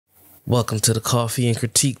Welcome to the Coffee and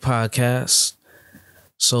Critique podcast.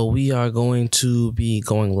 So we are going to be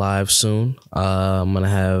going live soon. I'm going to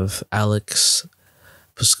have Alex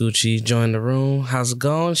Pascucci join the room. How's it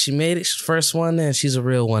going? She made it. She's the first one in. She's a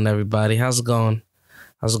real one, everybody. How's it going?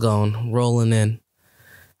 How's it going? Rolling in.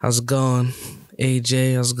 How's it going?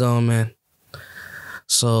 AJ, how's it going, man?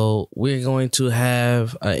 So we're going to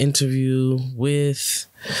have an interview with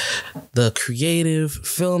the creative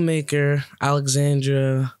filmmaker,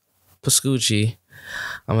 Alexandria Pascucci.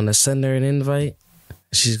 I'm going to send her an invite.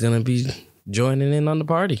 She's going to be joining in on the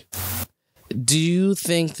party. Do you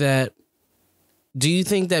think that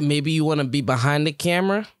maybe you want to be behind the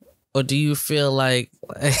camera, or do you feel like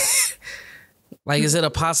is it a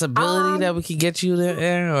possibility that we could get you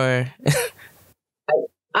there, or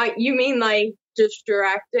you mean like just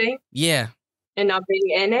directing? Yeah. And not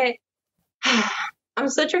being in it? I'm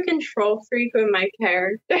such a control freak with my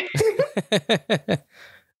character.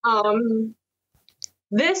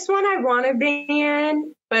 This one I want to be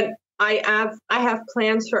in, but I have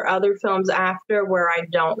plans for other films after where I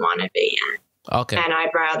don't want to be in. Okay. And I'd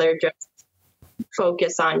rather just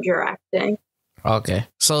focus on directing. Okay.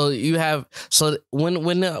 So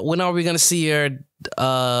when are we gonna see your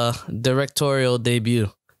directorial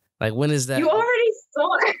debut? Like, when is that? You already saw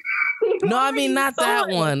it. No, I mean not that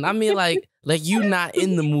one. I mean like you not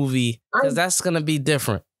in the movie, because that's gonna be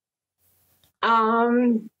different.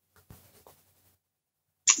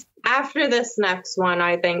 After this next one,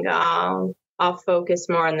 I think I'll focus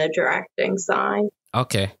more on the directing side.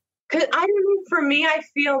 Okay. Cause I don't know. For me, I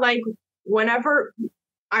feel like whenever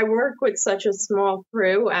I work with such a small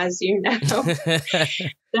crew, as you know,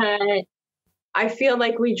 that I feel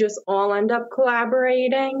like we just all end up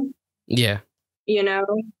collaborating. Yeah. You know,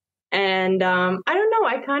 and I don't know.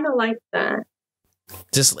 I kind of like that.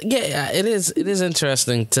 Just it is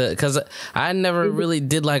interesting because I never really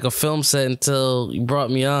did like a film set until you brought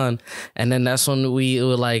me on, and then that's when we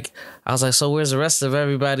were like, I was like, so where's the rest of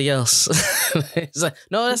everybody else? It's like,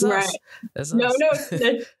 no, that's right. Us. That's no, us.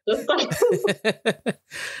 That's like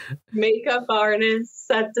makeup artist,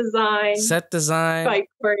 set design, fight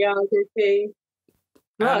choreography.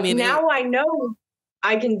 Look, I mean, now I know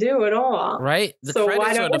I can do it all. Right? The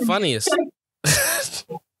credits are the funniest.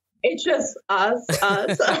 It's just us.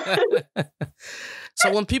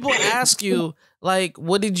 So when people ask you, like,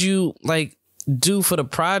 what did you do for the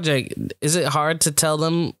project, is it hard to tell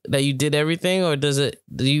them that you did everything, or do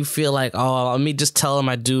you feel like, oh, let me just tell them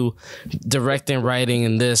I do directing, writing,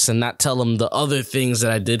 and this, and not tell them the other things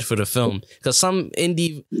that I did for the film? Because some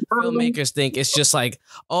indie filmmakers think it's just like,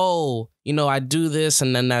 oh, I do this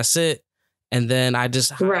and then that's it. And then I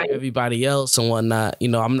just hire everybody else and whatnot.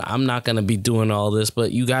 I'm not going to be doing all this,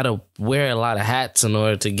 but you got to wear a lot of hats in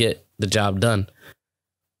order to get the job done.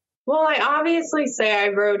 Well, I obviously say I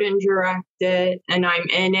wrote and directed, and I'm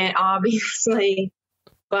in it, obviously.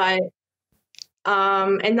 But,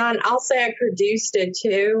 and then I'll say I produced it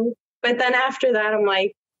too. But then after that, I'm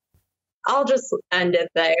like, I'll just end it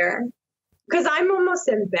there. Because I'm almost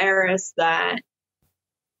embarrassed that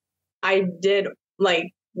I did,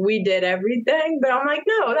 we did everything, but I'm like,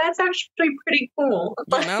 no, that's actually pretty cool.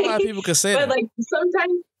 Yeah, not a lot of people can say that.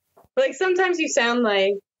 But sometimes you sound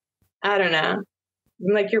like, I don't know,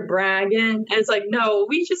 like you're bragging. And it's like, no,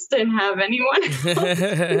 we just didn't have anyone.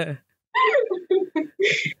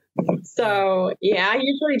 So yeah, I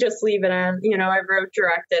usually just leave it on, I wrote,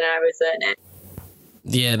 directed, and I was in it.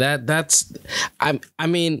 Yeah, that's I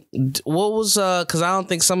mean, what was because I don't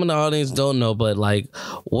think some of the audience don't know, but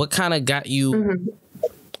what kind of got you? Mm-hmm.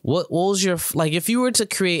 What was your, if you were to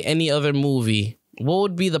create any other movie, what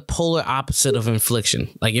would be the polar opposite of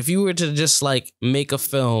Infliction? If you were to just make a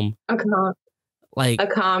film, a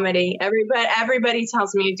comedy. Everybody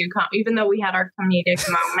tells me to do comedy, even though we had our comedic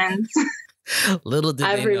moments. Little did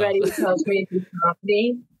everybody tells me to do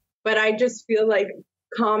comedy, but I just feel like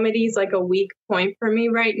comedy is a weak point for me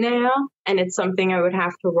right now, and it's something I would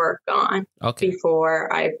have to work on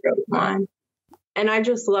before I wrote one. And I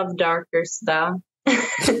just love darker stuff.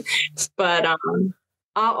 But I'll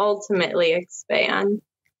ultimately expand.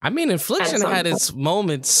 I mean, Infliction had its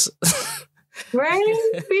moments. Right?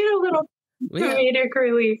 We had a little comedic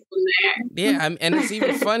relief in there. Yeah, and it's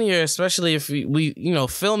even funnier, especially if we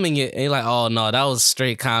filming it and you're like, oh no, that was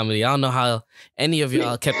straight comedy. I don't know how any of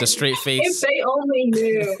y'all kept a straight face. If they only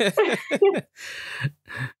knew.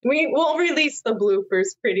 We'll release the bloopers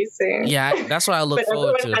pretty soon. Yeah, that's what I look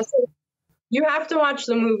forward to. You have to watch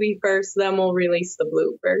the movie first, then we'll release the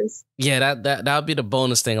bloopers. Yeah, that would be the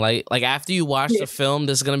bonus thing. Like after you watch the film,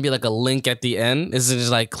 there's gonna be a link at the end. It's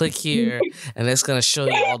just click here, and it's gonna show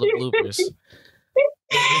you all the bloopers.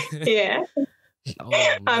 Yeah.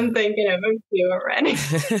 Oh, I'm thinking of a few already.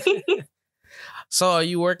 So are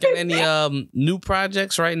you working any new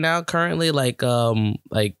projects right now currently, like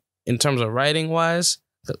in terms of writing wise,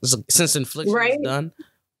 since Infliction is done?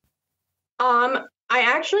 I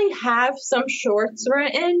actually have some shorts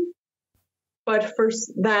written, but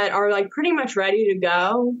that are like pretty much ready to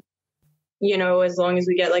go, you know, as long as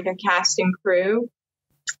we get like a cast and crew.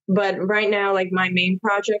 But right now, like my main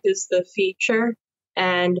project is the feature,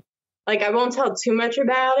 and like I won't tell too much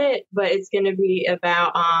about it, but it's going to be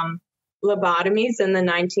about lobotomies in the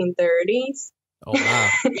 1930s. Oh wow!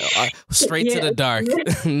 Straight to the dark,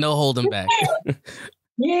 no holding back.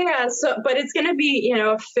 Yeah, but it's going to be, you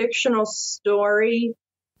know, a fictional story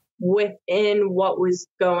within what was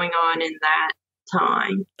going on in that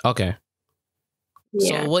time. Okay.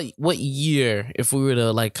 Yeah. So what year, if we were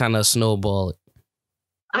to like kind of snowball it?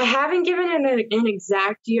 I haven't given it an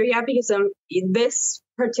exact year yet because this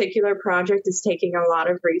particular project is taking a lot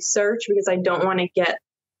of research because I don't want to get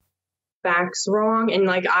facts wrong. And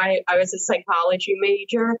like I was a psychology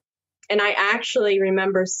major, and I actually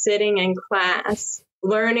remember sitting in class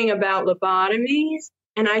learning about lobotomies,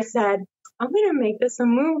 and I said, I'm going to make this a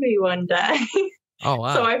movie one day. Oh,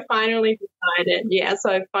 wow. So I finally decided. Yeah,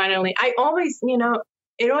 I always, you know,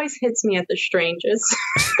 it always hits me at the strangest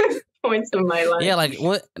points in my life. Yeah, like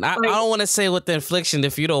what? I don't want to say what the Infliction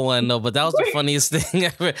if you don't want to know, but that was the funniest thing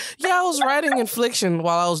ever. Yeah, I was writing Infliction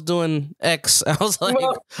while I was doing X. I was like,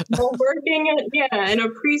 working in a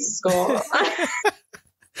preschool.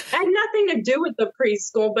 I had nothing to do with the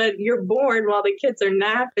preschool, but you're bored while the kids are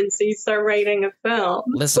napping, so you start writing a film.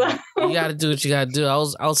 Listen, you got to do what you got to do. I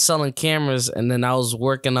was selling cameras, and then I was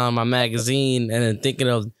working on my magazine, and then thinking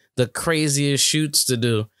of the craziest shoots to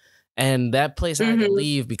do. And that place I had to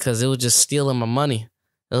leave because it was just stealing my money.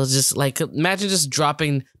 It was just like, imagine just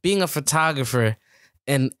being a photographer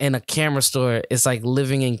in a camera store. It's like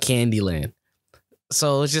living in Candyland.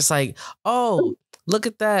 So it's just like, oh, look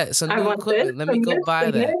at that. So new equipment. Let me go buy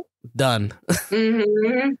that. Done.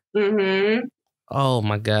 Oh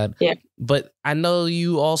my God. Yeah. But I know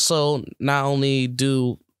you also not only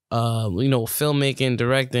do filmmaking,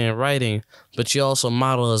 directing, and writing, but you also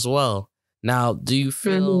model as well. Now, do you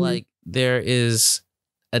feel like there is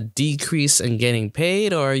a decrease in getting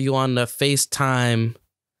paid, or are you on the FaceTime?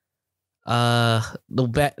 Not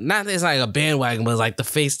it's like a bandwagon, but it's like the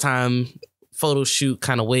FaceTime photo shoot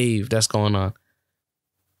kind of wave that's going on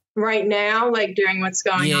right now, like during what's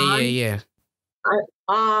going on. Yeah.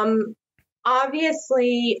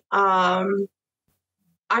 Obviously, I'm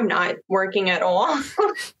not working at all.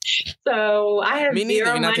 So I have me neither.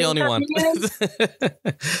 You're not the only one.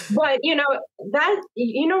 But you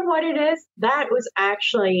know what it is? That was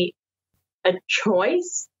actually a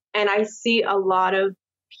choice, and I see a lot of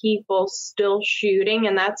people still shooting,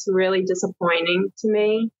 and that's really disappointing to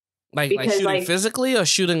me. Like shooting physically or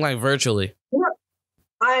shooting like virtually?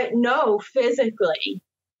 No, physically,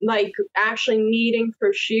 like actually meeting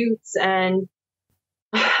for shoots, and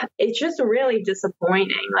it's just really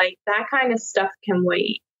disappointing. Like that kind of stuff can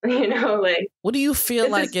wait, you know, like. What do you feel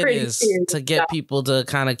like it is to get people to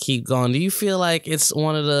kind of keep going? Do you feel like it's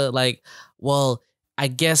one of the well, I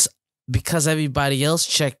guess because everybody else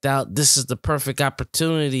checked out, this is the perfect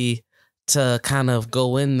opportunity to kind of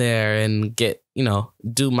go in there and get,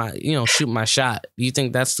 shoot my shot. Do you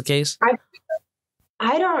think that's the case?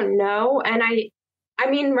 I don't know. And I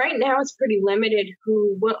mean, right now it's pretty limited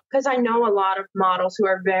because I know a lot of models who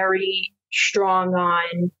are very strong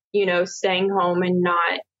on, staying home and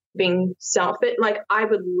not being selfish. Like, I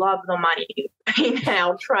would love the money right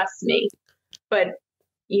now, trust me. But,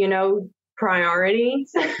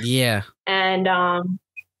 priorities. Yeah. And I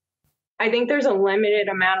think there's a limited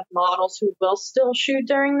amount of models who will still shoot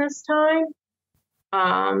during this time.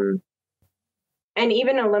 And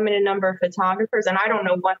even a limited number of photographers. And I don't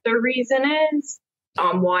know what the reason is.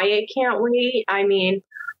 Why it can't wait. I mean,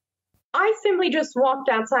 I simply just walked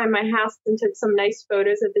outside my house and took some nice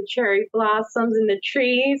photos of the cherry blossoms and the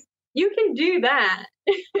trees. You can do that.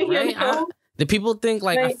 Right? Do people think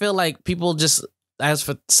I feel like people just, as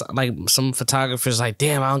for some photographers,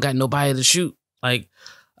 damn, I don't got nobody to shoot.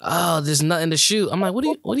 There's nothing to shoot. I'm like, what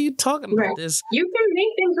are you talking about? This you can make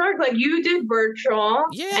things work. Like you did virtual,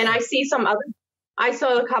 and I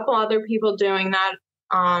saw a couple other people doing that.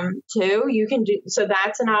 Too. You can do so.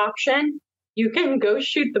 That's an option. You can go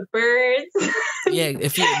shoot the birds. Yeah,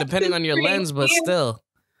 if you depending on your lens, but still.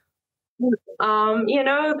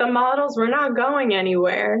 The models were not going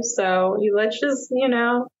anywhere. So let's just,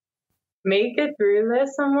 make it through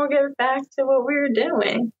this, and we'll get back to what we were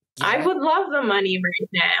doing. Yeah. I would love the money right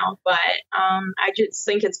now, but I just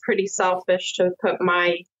think it's pretty selfish to put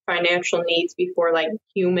my financial needs before like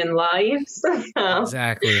human lives.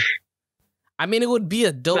 Exactly. I mean, it would be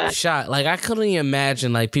a dope shot. Like, I couldn't even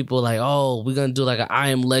imagine like people like, oh, we're gonna do like an I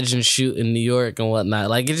Am Legend shoot in New York and whatnot.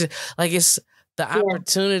 Like it's the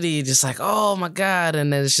opportunity, just like, oh my God,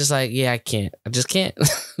 and then it's just like, yeah, I just can't.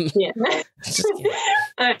 Yeah, I just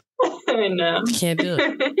can't. I know. Can't do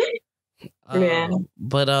it. Yeah.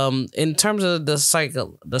 But in terms of the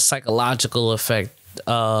psychological effect,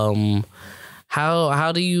 how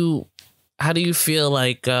do you feel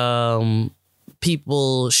like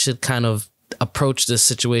people should kind of approach this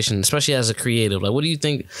situation, especially as a creative? Like, what do you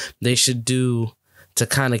think they should do to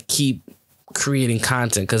kind of keep creating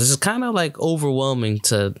content? Because it's kind of like overwhelming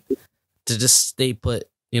to just stay put,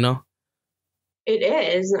 you know? It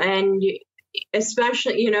is, and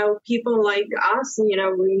especially, people like us,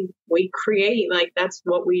 we create, like, that's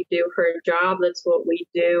what we do for a job. That's what we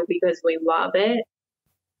do because we love it.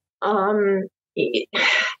 And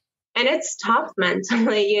it's tough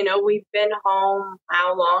mentally, we've been home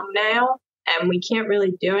how long now, and we can't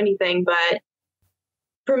really do anything. But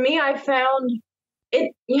for me, I found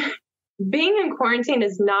it, being in quarantine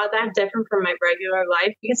is not that different from my regular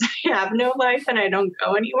life because I have no life and I don't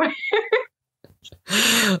go anywhere.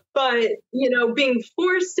 But, being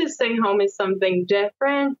forced to stay home is something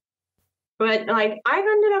different. But, like, I've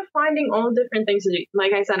ended up finding all different things to do.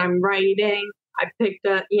 Like I said, I'm writing. I picked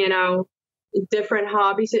up, different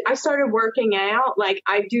hobbies. I started working out. Like,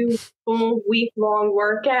 I do full week-long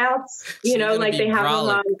workouts. So like they have them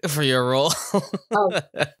on for your role. Oh.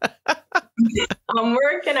 I'm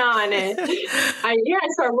working on it. I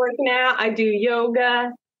start working out. I do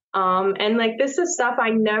yoga. And like, this is stuff I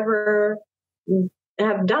never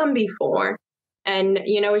have done before. And,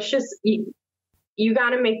 it's just, you got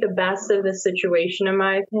to make the best of the situation, in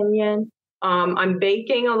my opinion. I'm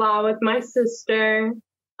baking a lot with my sister.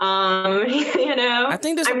 I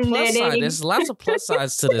think there's a plus side. There's lots of plus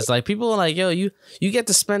sides to this. Like, people are like, yo, you get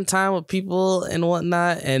to spend time with people and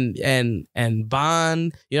whatnot, and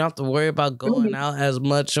bond. You don't have to worry about going out as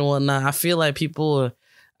much and whatnot. I feel like people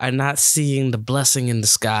are not seeing the blessing in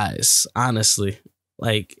disguise, honestly.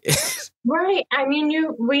 Like, right. I mean,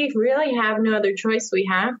 we really have no other choice. We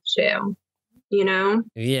have to,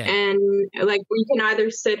 Yeah. And like, we can either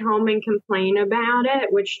sit home and complain about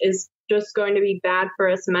it, which is just going to be bad for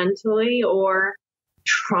us mentally, or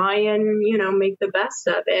try and, make the best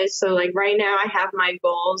of it. So like right now I have my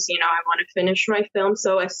goals, I want to finish my film.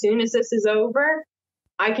 So as soon as this is over,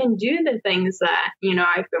 I can do the things that,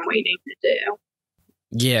 I've been waiting to do.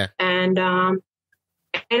 Yeah. And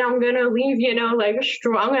I'm going to leave, like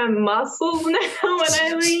strong and muscles now when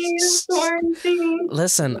I leave quarantine.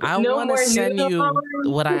 Listen, I want to send you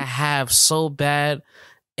what I have so bad.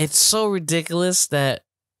 It's so ridiculous that,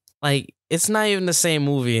 like, it's not even the same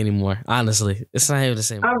movie anymore. Honestly, it's not even the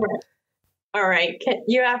same movie. All right.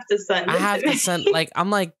 You have to send it. I have to send, like,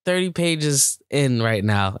 I'm like 30 pages in right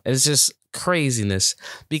now. It's just craziness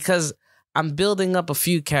because I'm building up a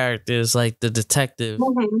few characters, like the detective,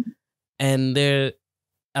 and they're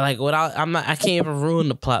like, I can't even ruin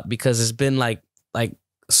the plot because it's been like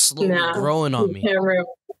slowly growing on me.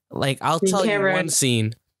 Like, I'll tell you one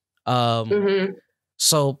scene.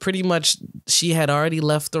 So pretty much she had already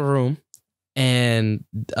left the room, and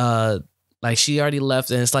like she already left,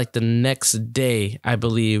 and it's like the next day, I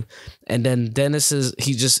believe. And then Dennis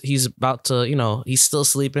he's about to, he's still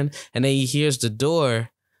sleeping, and then he hears the door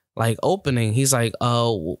like opening. He's like,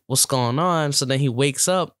 what's going on? So then he wakes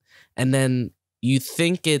up, and then you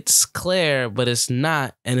think it's Claire, but it's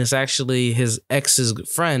not, and it's actually his ex's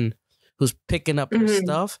friend who's picking up her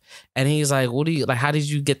stuff. And he's like, how did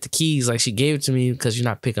you get the keys? Like, she gave it to me because you're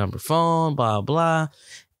not picking up her phone, blah, blah.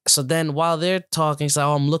 So then while they're talking, he's like,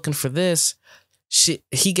 I'm looking for this.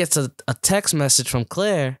 He gets a text message from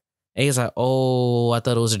Claire, and he's like, I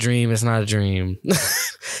thought it was a dream. It's not a dream.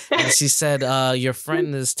 And she said, your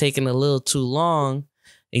friend is taking a little too long.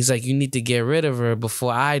 He's like, you need to get rid of her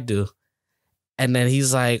before I do. And then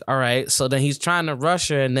he's like, all right. So then he's trying to rush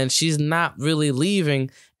her, and then she's not really leaving.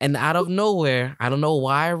 And out of nowhere, I don't know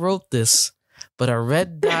why I wrote this, but a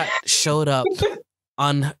red dot showed up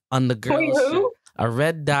on the girl's shirt. A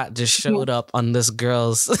red dot just showed up on this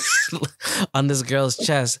girl's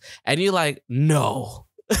chest. And you're like, no.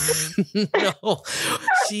 No.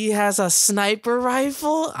 She has a sniper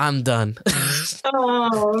rifle? I'm done.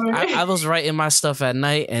 I was writing my stuff at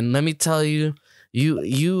night, and let me tell you,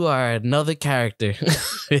 you are another character.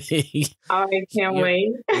 I can't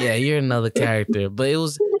wait. Yeah, you're another character. But it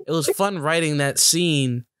was fun writing that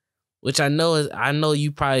scene which I know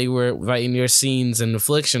you probably were writing your scenes in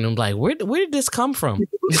Affliction. I'm like, where did this come from?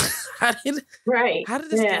 how did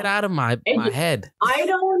this get out of my head? I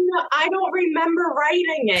don't know. I don't remember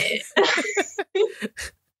writing it.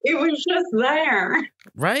 It was just there.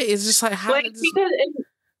 Right? It's just like, how did this...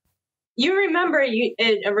 You remember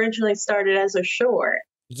it originally started as a short.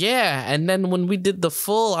 Yeah, and then when we did the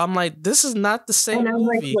full, I'm like, this is not the same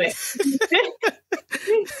movie. Like,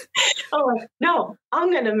 I'm like, no,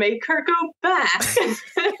 I'm gonna make her go back,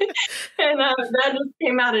 and that just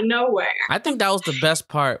came out of nowhere. I think that was the best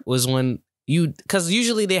part was when because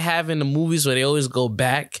usually they have in the movies where they always go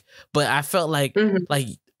back, but I felt like like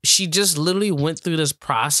she just literally went through this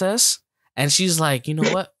process, and she's like, you know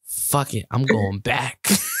what, fuck it, I'm going back.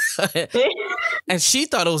 And she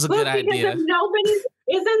thought it was a good idea.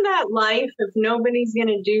 Isn't that life? If nobody's going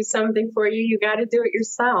to do something for you, you got to do it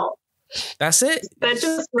yourself. That's it. That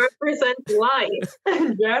just represents life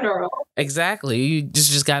in general. Exactly. You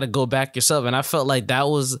just got to go back yourself. And I felt like that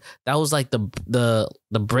was like the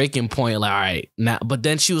breaking point. Like, all right, now, but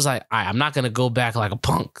then she was like, all right, I'm not going to go back like a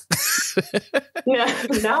punk. Yeah,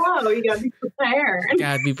 no, you got to be prepared.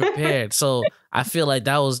 Got to be prepared. So I feel like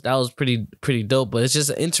that was pretty dope. But it's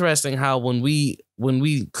just interesting how when we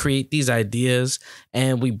create these ideas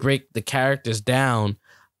and we break the characters down,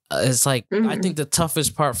 it's like, I think the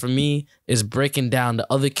toughest part for me is breaking down the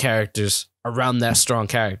other characters around that strong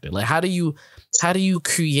character. Like, how do you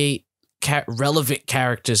create relevant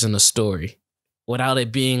characters in a story without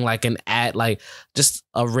it being like an ad, like just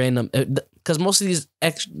a random, because most of these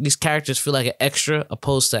characters feel like an extra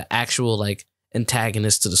opposed to actual like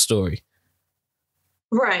antagonists to the story.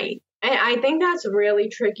 Right. And I think that's really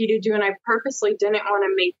tricky to do. And I purposely didn't want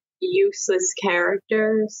to make useless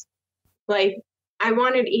characters. Like, I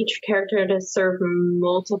wanted each character to serve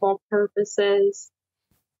multiple purposes.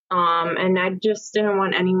 And I just didn't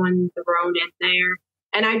want anyone thrown in there.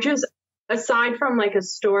 And I just, aside from like a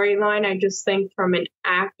storyline, I just think from an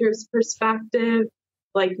actor's perspective,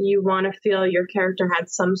 like you want to feel your character had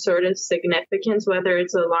some sort of significance, whether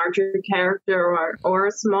it's a larger character or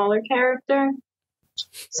a smaller character.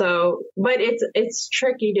 So, but it's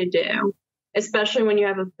tricky to do, especially when you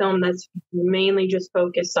have a film that's mainly just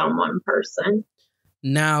focused on one person.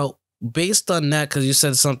 Now, based on that, because you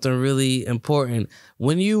said something really important,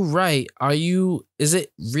 when you write, is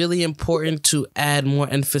it really important to add more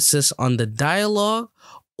emphasis on the dialogue,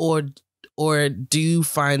 or do you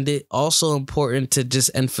find it also important to just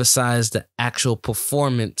emphasize the actual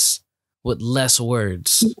performance with less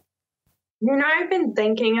words? You know, I've been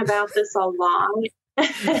thinking about this a lot.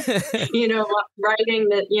 Writing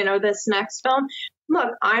this next film. Look,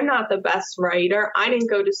 I'm not the best writer. I didn't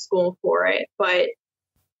go to school for it, but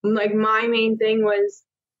like my main thing was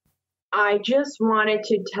I just wanted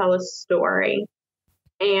to tell a story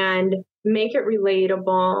and make it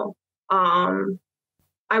relatable.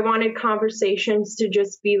 I wanted conversations to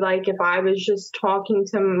just be like if I was just talking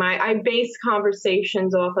to I base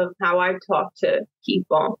conversations off of how I talk to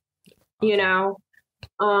people, you know.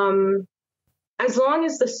 As long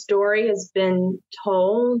as the story has been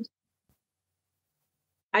told,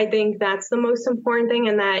 I think that's the most important thing,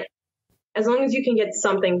 and that as long as you can get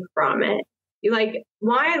something from it. Like,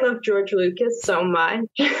 why I love George Lucas so much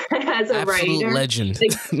as a absolute writer. Legend.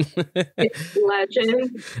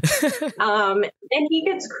 Legend. And he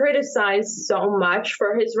gets criticized so much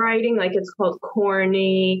for his writing. Like, it's called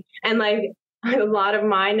corny. And, like, a lot of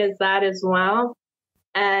mine is that as well.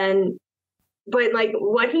 But, like,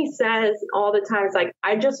 what he says all the time is, like,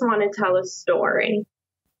 I just want to tell a story.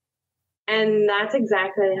 And that's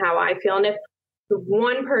exactly how I feel. And if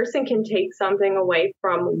one person can take something away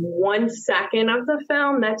from 1 second of the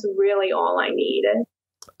film, that's really all I needed.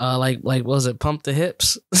 Like was it Pump the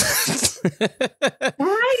Hips?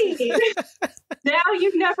 Right. Now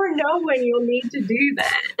you never know when you'll need to do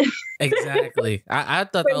that. Exactly. I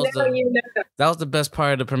thought that was the best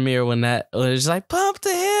part of the premiere when it was like Pump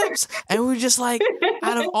the Hips, and we're just like,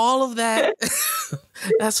 out of all of that,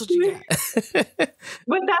 that's what you got.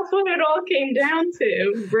 But that's what it all came down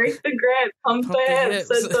to. Break the grip, pump the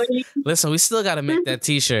hips. Listen, we still got to make that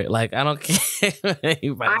T-shirt. Like, I don't care what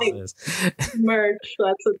anybody says. Merch.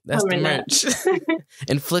 That's the merch.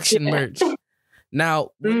 Infliction merch. Now,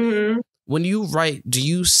 when you write, do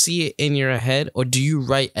you see it in your head, or do you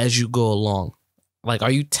write as you go along? Like,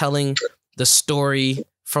 are you telling the story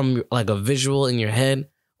from like a visual in your head,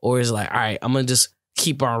 or is it like, all right, I'm gonna just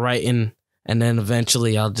keep on writing, and then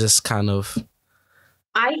eventually I'll just kind of...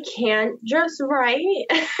 I can't just write.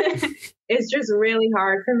 It's just really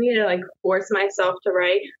hard for me to like force myself to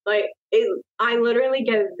write. Like, I literally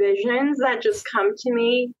get visions that just come to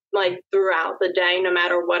me like throughout the day, no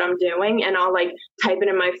matter what I'm doing. And I'll like type it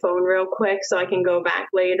in my phone real quick so I can go back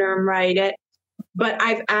later and write it. But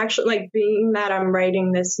I've actually, like, being that I'm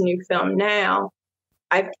writing this new film now,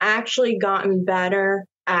 I've actually gotten better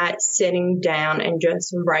at sitting down and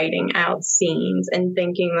just writing out scenes and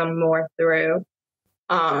thinking them more through.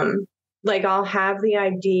 Like, I'll have the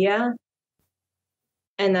idea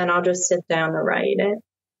and then I'll just sit down to write it.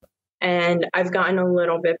 And I've gotten a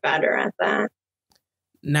little bit better at that.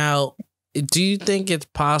 Now, do you think it's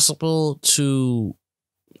possible to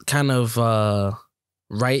kind of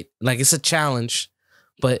write, like, it's a challenge,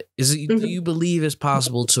 but do you believe it's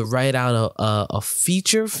possible to write out a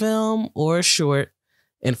feature film or a short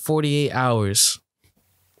in 48 hours?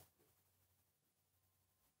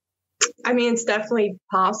 I mean, it's definitely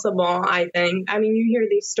possible, I think. I mean, you hear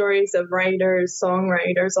these stories of writers,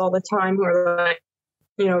 songwriters all the time who are like,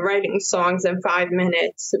 you know, writing songs in 5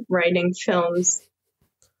 minutes, writing films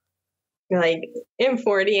like in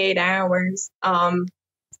 48 hours.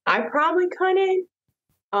 I probably couldn't.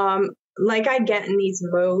 Like, I get in these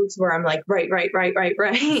modes where I'm like, right.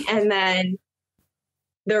 And then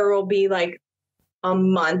there will be like a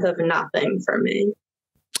month of nothing for me.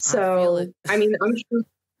 So, I mean, I'm sure,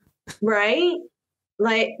 right?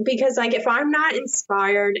 Like, because like if I'm not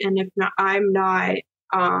inspired and if not, I'm not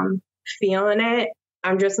feeling it,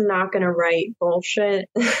 I'm just not going to write bullshit.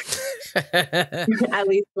 At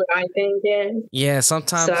least what I think is. Yeah,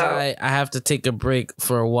 sometimes I have to take a break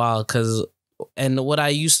for a while and I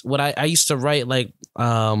used to write like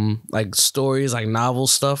stories, like novel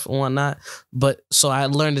stuff and whatnot. But so I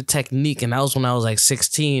learned the technique, and that was when I was like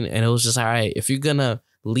 16, and it was just, all right, if you're gonna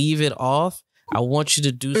leave it off, I want you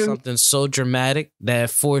to do something so dramatic that it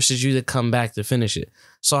forces you to come back to finish it.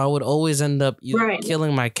 So I would always end up either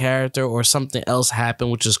killing my character or something else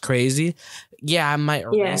happened, which is crazy. Yeah, I might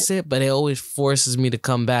erase it, but it always forces me to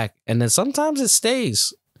come back. And then sometimes it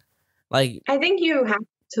stays. Like, I think you have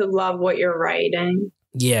to love what you're writing.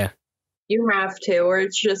 Yeah. You have to, or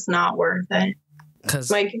it's just not worth it.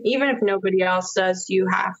 Like, even if nobody else does, you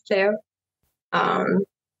have to.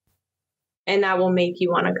 And that will make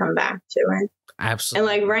you want to come back to it.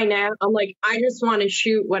 Absolutely. And like right now, I'm like, I just want to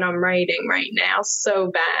shoot what I'm writing right now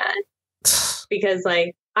so bad. Because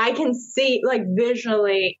like I can see, like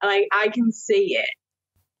visually, like I can see it.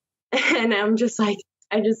 And I'm just like,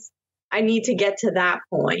 I need to get to that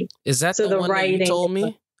point. Is that so the one that you told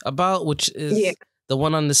me about, which is the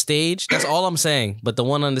one on the stage? That's all I'm saying. But the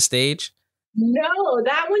one on the stage? No,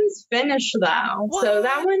 that one's finished though. What? So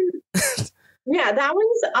that one, that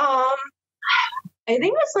one's, I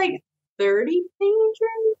think it's like 30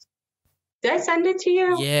 pages. Did I send it to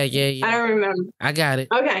you? Yeah. I don't remember. I got it.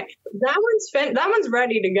 Okay. That one's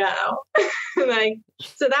ready to go. Like,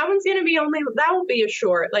 so that one's going to be that will be a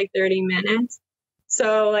short, like 30 minutes.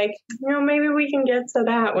 So like, you know, maybe we can get to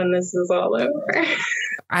that when this is all over.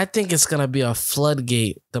 I think it's going to be a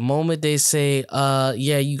floodgate. The moment they say,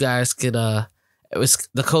 you guys could, the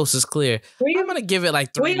coast is clear. I'm gonna give it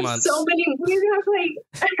like 3 months. We have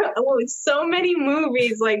like so many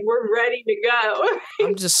movies. Like we're ready to go.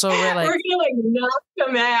 I'm just so ready. Like, we're gonna like knock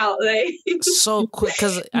them out. Like so quick,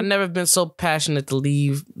 because I've never been so passionate to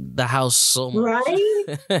leave the house so much.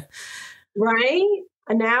 Right. Right.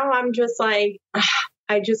 And now I'm just like,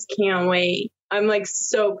 I just can't wait. I'm like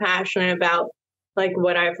so passionate about like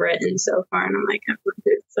what I've written so far, and I'm like, I want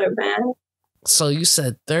it so bad. So you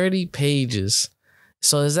said 30 pages.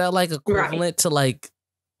 So is that like equivalent to like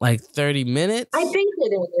 30 minutes? I think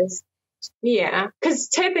it is. Yeah, because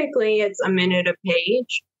typically it's a minute a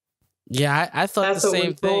page. Yeah, I thought the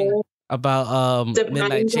same thing about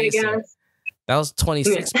Midnight Chaser. That was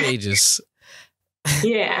 26 pages.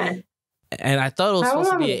 Yeah. And I thought it was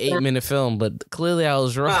supposed to be an 8-minute film, but clearly I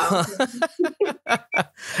was wrong. Oh.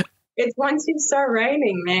 It's once you start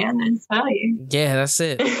writing, man, I tell you. Yeah, that's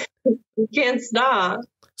it. You can't stop.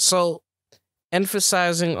 So,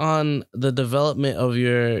 emphasizing on the development of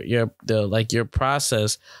your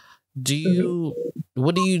process,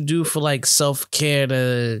 what do you do for like self-care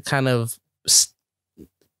to kind of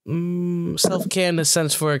self-care in the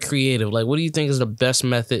sense for a creative? Like, what do you think is the best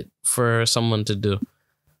method for someone to do?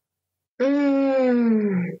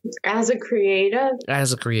 As a creative?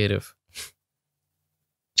 As a creative.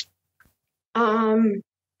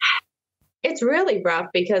 It's really rough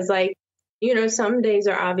because like, you know, some days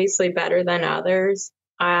are obviously better than others.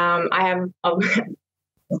 I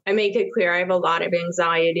make it clear I have a lot of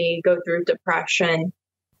anxiety, go through depression.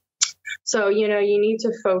 So, you know, you need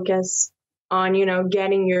to focus on, you know,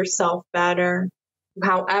 getting yourself better.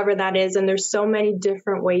 however that is. And there's so many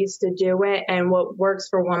different ways to do it. And what works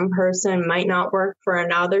for one person might not work for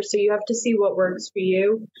another. So you have to see what works for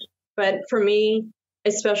you. But for me,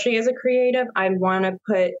 especially as a creative, I want to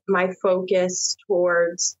put my focus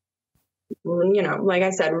towards, like I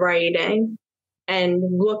said, writing and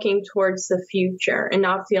looking towards the future and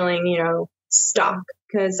not feeling, stuck.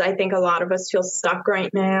 Because I think a lot of us feel stuck right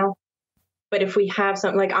now. But if we have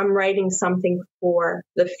something, like I'm writing something for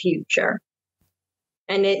the future.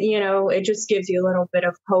 And it just gives you a little bit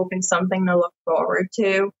of hope and something to look forward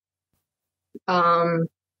to.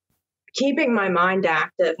 Keeping my mind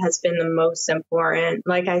active has been the most important.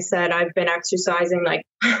 Like I said, I've been exercising like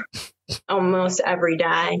almost every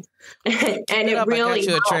day. And it really I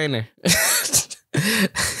got you a trainer.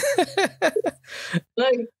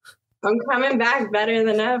 Look, I'm coming back better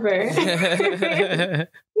than ever.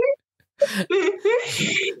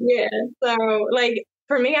 Yeah. So like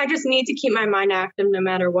for me, I just need to keep my mind active no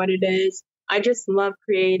matter what it is. I just love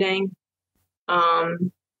creating.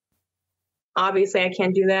 Obviously I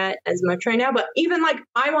can't do that as much right now, but even like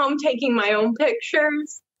I'm home taking my own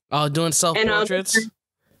pictures. Oh, doing self-portraits?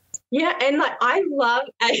 Yeah. And like I'm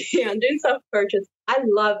doing self-portraits. I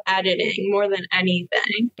love editing more than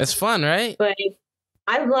anything. It's fun, right? But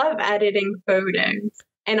I love editing photos.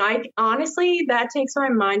 And honestly, that takes my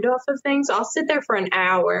mind off of things. I'll sit there for an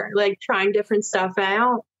hour, like trying different stuff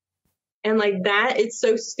out. And like that, it's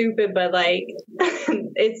so stupid, but like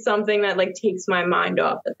it's something that like takes my mind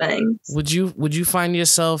off of things. Would you find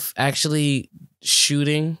yourself actually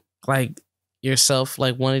shooting like yourself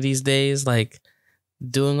like one of these days, like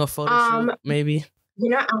doing a photo shoot maybe?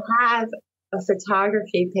 I have a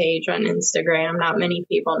photography page on Instagram not many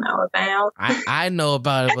people know about. I know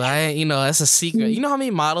about it, but that's a secret. You know how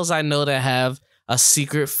many models I know that have a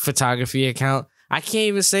secret photography account? I can't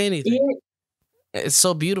even say anything. Yeah. It's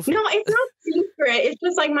so beautiful. No, it's not secret. It's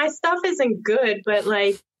just like my stuff isn't good, but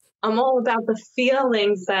like I'm all about the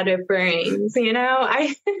feelings that it brings.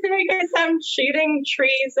 I guess I'm shooting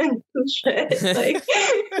trees and shit. Like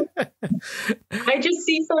I just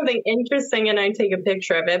see something interesting and I take a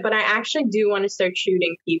picture of it. But I actually do want to start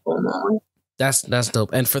shooting people more. That's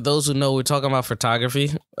dope. And for those who know, we're talking about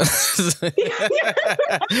photography. Because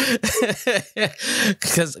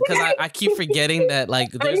I keep forgetting that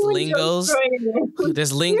like there's lingos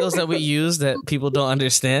that we use that people don't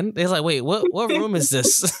understand. They're like, wait, what room is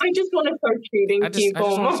this? I just want to start shooting people. I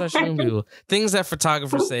just want to start shooting people. Things that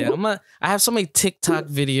photographers say. I have so many TikTok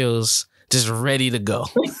videos just ready to go.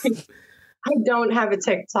 I don't have a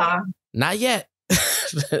TikTok. Not yet.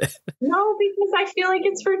 No, because I feel like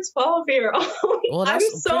it's for 12-year-olds. Well,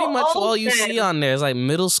 that's pretty much all you see on there is like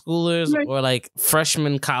middle schoolers or like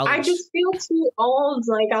freshman college. I just feel too old.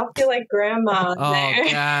 Like I'll feel like grandma. Oh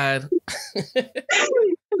God.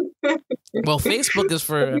 Well, Facebook is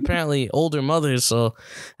for apparently older mothers, and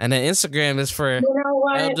then Instagram is for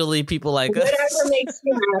elderly people like us. Whatever makes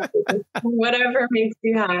you happy. Whatever makes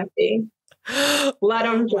you happy. Let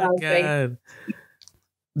them judge. God.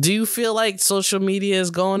 Do you feel like social media is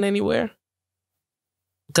going anywhere?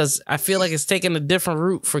 Because I feel like it's taking a different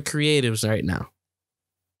route for creatives right now.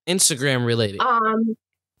 Instagram related.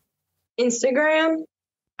 Instagram.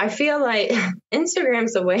 I feel like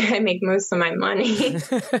Instagram's the way I make most of my money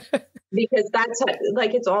because that's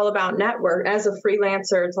like it's all about network. As a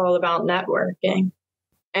freelancer, it's all about networking,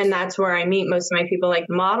 and that's where I meet most of my people. Like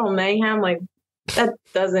Model Mayhem, like that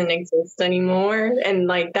doesn't exist anymore, and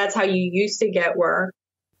like that's how you used to get work.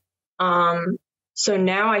 So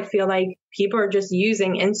now I feel like people are just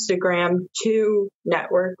using Instagram to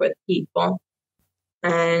network with people.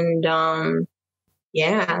 And,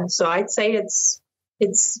 yeah, so I'd say it's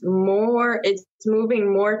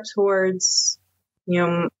moving more towards,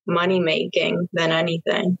 money making than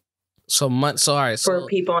anything. So all right. For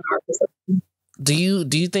people in our position. Do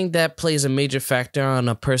you think that plays a major factor on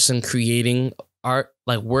a person creating art,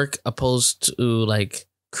 like work, opposed to like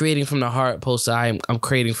creating from the heart opposed to I'm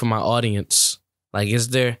creating for my audience? Like,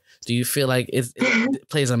 do you feel like it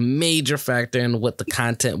plays a major factor in what the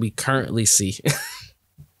content we currently see?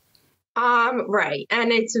 Right.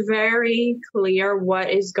 And it's very clear what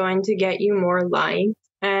is going to get you more likes.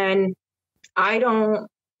 And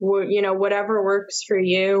whatever works for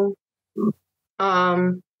you.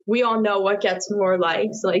 We all know what gets more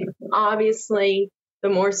likes. Like, obviously, the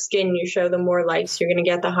more skin you show, the more likes you're going to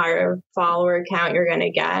get, the higher follower count you're going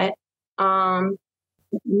to get.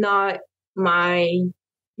 Not my,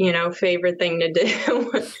 favorite thing to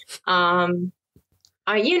do. I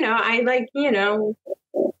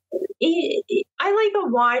like a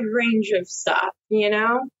wide range of stuff,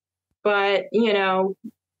 but,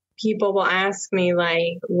 people will ask me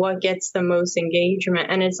like, what gets the most engagement?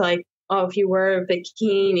 And it's like, oh, if you wear a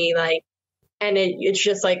bikini, like, and it's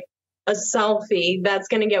just like a selfie, that's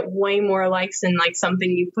going to get way more likes than like something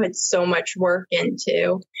you put so much work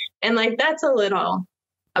into. And like, that's a little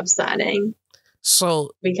upsetting.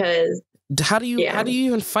 So because how do you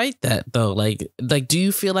even fight that though? Like do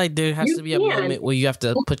you feel like there has to be a moment where you have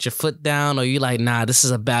to put your foot down, or you like, nah, this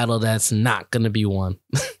is a battle that's not gonna be won?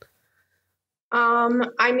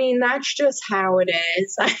 I mean, that's just how it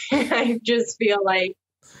is. I just feel like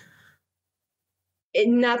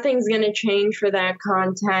nothing's gonna change for that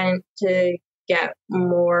content to get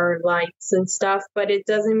more likes and stuff, but it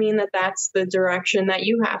doesn't mean that that's the direction that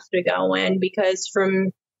you have to go in, because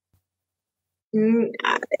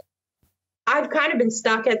I've kind of been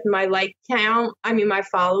stuck at my my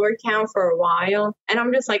follower count for a while, and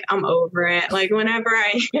I'm just like, I'm over it. Like, whenever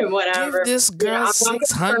whatever. Give this girl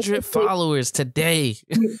 600 followers today.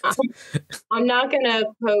 I'm not gonna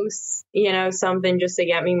post, something just to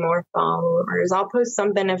get me more followers. I'll post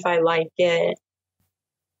something if I like it,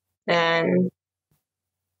 and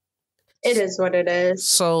it is what it is.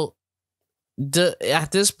 So,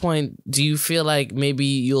 at this point, do you feel like maybe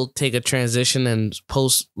you'll take a transition and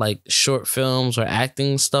post like short films or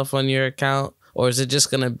acting stuff on your account? Or is it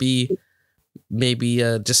just going to be maybe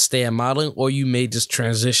just stay at modeling, or you may just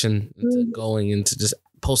transition into going into just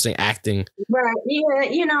posting acting? Right.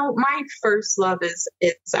 Yeah. My first love is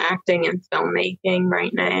acting and filmmaking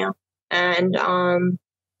right now. And, I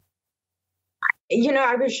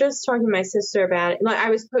was just talking to my sister about it. Like, I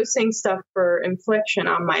was posting stuff for Infliction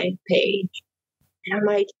on my page. And I'm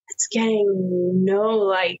like, it's getting no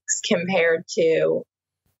likes compared to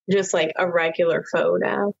just like a regular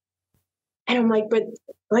photo. And I'm like, but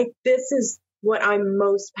like, this is what I'm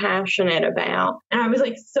most passionate about. And I was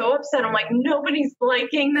like, so upset. I'm like, nobody's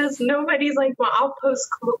liking this. Nobody's like, well, I'll post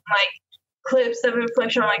clips of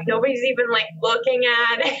Infliction. I'm like, nobody's even like looking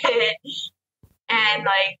at it. And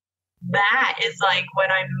like, that is like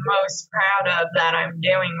what I'm most proud of that I'm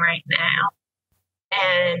doing right now.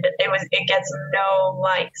 And it gets no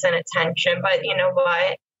likes and attention, but you know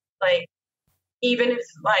what? Like, even if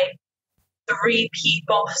like 3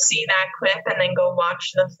 people see that clip and then go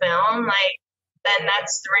watch the film, like, then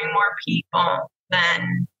that's 3 more people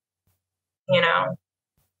than,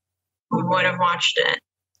 who would have watched it.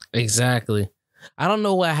 Exactly. I don't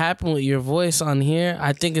know what happened with your voice on here.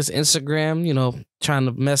 I think it's Instagram, trying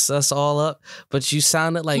to mess us all up, but you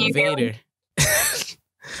sounded like Vader.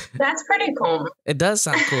 That's pretty cool. It does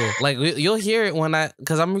sound cool. Like, you'll hear it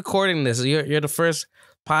because I'm recording this. You're the first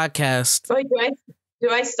podcast. Wait, do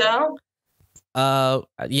I still?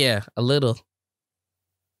 Yeah, a little.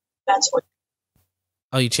 That's what.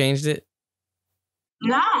 Oh, you changed it?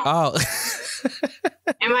 No. Oh.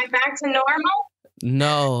 Am I back to normal?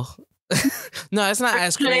 No. No, it's not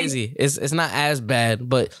as crazy. It's not as bad,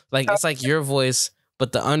 but like, it's like your voice,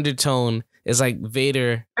 but the undertone is like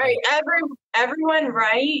Vader. Right. Everyone,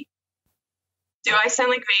 right? Do I sound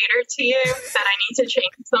like Vader to you? That I need to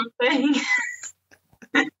change something?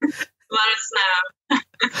 Let us know.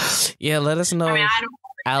 Yeah, let us know. If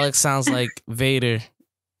Alex sounds like Vader,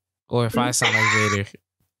 or if I sound like Vader.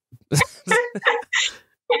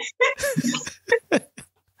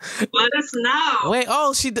 Let us know. Wait,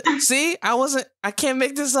 see? I can't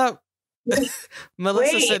make this up.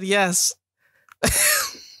 Melissa said yes.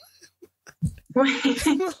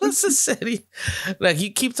 Melissa said like,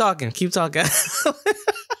 you keep talking. Do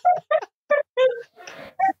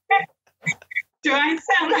I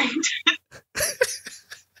sound like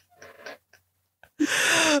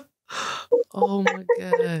Oh my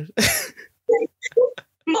god.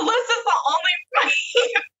 Melissa's the only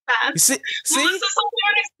See? Melissa's the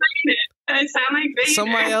one who's saying it. And I sound like Vader.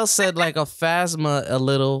 Somebody else said like a phasma a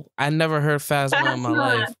little. I never heard phasma in my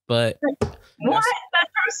life, but what? That's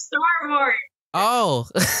from Star Wars. Oh.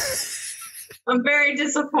 I'm very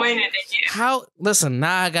disappointed in you. How? Listen,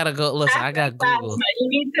 now I gotta go. Listen, I got Google. Phasma. You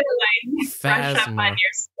need to like brush up on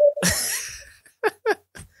your skills.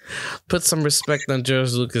 Put some respect on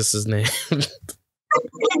George Lucas's name.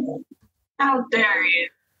 How dare you?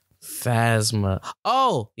 Phasma.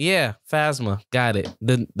 Oh yeah, Phasma. Got it.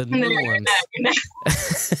 The new ones.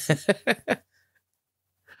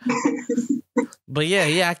 But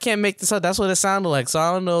yeah, I can't make this up. That's what it sounded like. So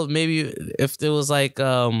I don't know, maybe if there was like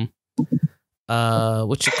what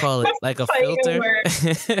you call it, like a filter.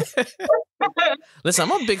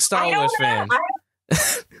 Listen, I'm a big Star Wars fan. I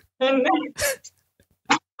don't know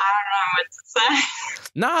what to say.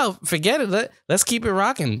 No, forget it. Let's keep it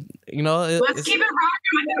rocking. Let's keep it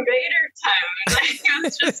rocking with the Vader time. Like,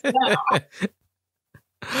 let's just go.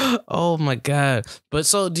 Oh my God. But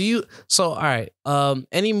so all right.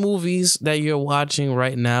 Any movies that you're watching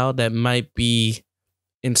right now that might be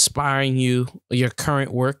inspiring you, your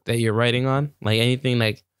current work that you're writing on? Like anything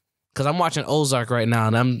like, because I'm watching Ozark right now,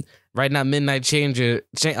 and I'm right now Midnight Chasers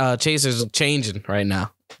changing right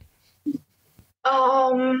now.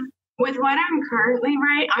 With what I'm currently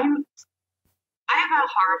I have a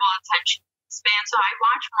horrible attention span, so I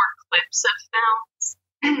watch more clips of films.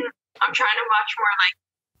 I'm trying to watch more like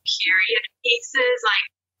period pieces. Like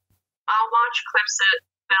I'll watch clips of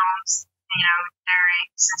films,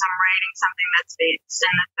 since I'm writing something that's based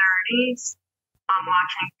in the 30s. I'm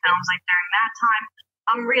watching films like during that time.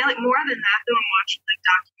 I'm really more than that though. I'm watching like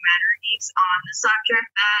documentaries on the subject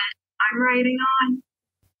that I'm writing on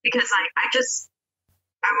because I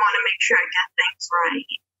want to make sure I get things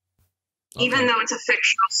right. Okay. Even though it's a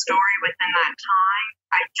fictional story within that time,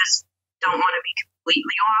 I just don't want to be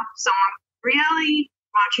completely off. So I'm really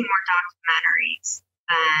watching more documentaries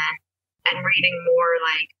and reading more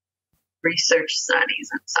like research studies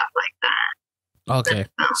and stuff like that. Okay.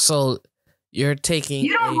 So you're taking.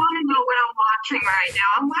 You don't want to know what I'm watching right now.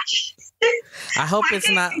 I'm watching. I hope it's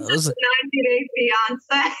not. 90 Day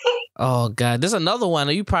Fiance. Oh God, there's another one.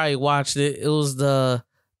 You probably watched it. It was the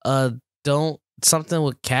don't something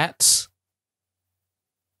with cats.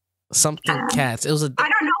 Something cats. It was a. I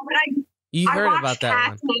don't know, but you heard about that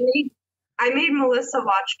Cats one. I made Melissa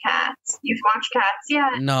watch Cats. You've watched Cats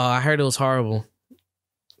yet? No, I heard it was horrible.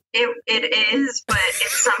 It is, but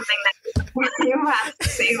it's something that you have to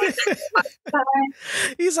see with it.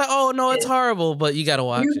 He's like, oh no, it's horrible, but you gotta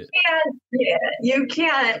watch it. You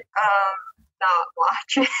can't not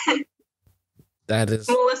watch it. That is.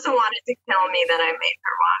 Melissa wanted to kill me that I made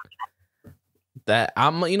her watch it. That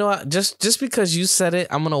I'm, just because you said it,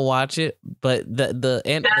 I'm gonna watch it. But the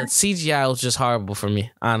CGI was just horrible for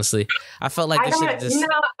me. Honestly, I felt like this should just. No, I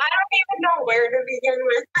don't even know where to begin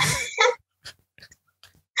with.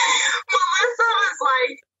 Melissa was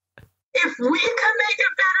like, "If we can make a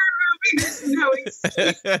better movie, there's no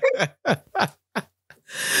excuse."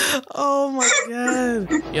 Oh my God!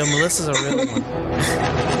 Yo, Melissa's a real one.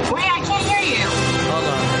 Wait, I can't hear you. Hold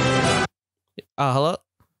on. Hello.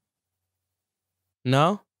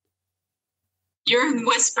 No? You're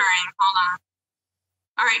whispering. Hold on.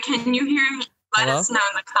 All right, can you hear me? Let us know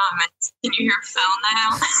in the comments. Can you hear Phil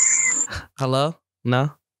now? Hello?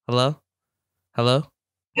 No? Hello? Hello?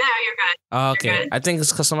 No, you're good. Oh, okay. You're good. I think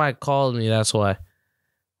it's because somebody called me. That's why.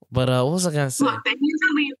 But what was I going to say? Look, they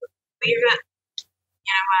usually leave it.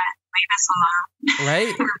 You know what? Leave us alone.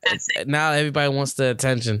 Right? We're busy. Now everybody wants the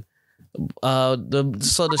attention.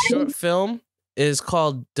 The short film is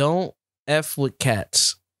called Don't F with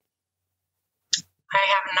Cats. I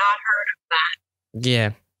have not heard of that. Yeah.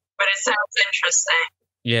 But it sounds interesting.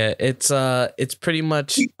 Yeah, it's pretty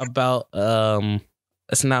much about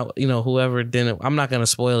it's not, whoever didn't, I'm not gonna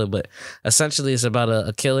spoil it, but essentially it's about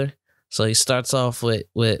a killer. So he starts off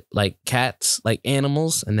with like cats, like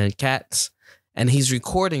animals, and then cats, and he's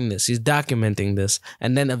recording this, he's documenting this,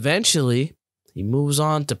 and then eventually he moves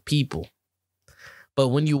on to people. But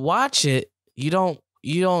when you watch it, you don't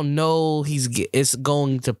know it's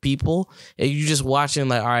going to people, and you just watching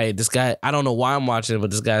like, all right, this guy, I don't know why I'm watching it, but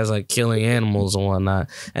this guy's like killing animals and whatnot,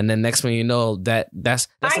 and then next thing you know, that's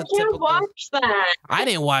I can't watch that. I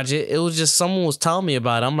didn't watch it. It was just someone was telling me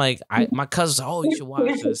about it. I'm like, my cousin's, oh, you should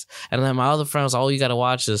watch this, and then my other friend was, oh, you gotta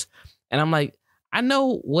watch this, and I'm like, I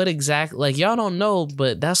know what exactly, like y'all don't know,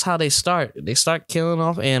 but that's how they start. They start killing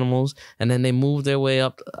off animals, and then they move their way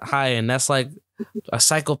up higher, and that's like a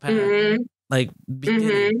psychopath. Mm-hmm. Like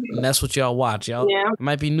beginning, and that's what y'all watch. Y'all it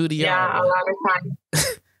might be new to y'all. Yeah, a lot of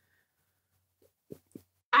times.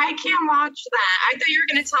 I can't watch that. I thought you were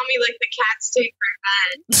gonna tell me like the cats take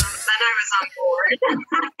revenge. Then I was on board.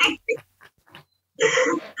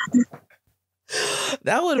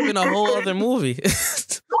 That would have been a whole other movie. Why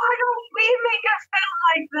don't we make a film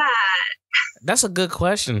like that? That's a good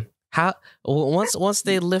question. How once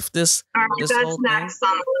they lift this, this that's whole next thing,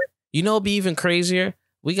 on the list. it'd be even crazier.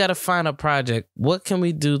 We got to find a project. What can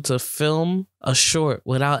we do to film a short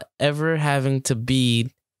without ever having to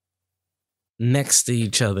be next to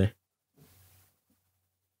each other?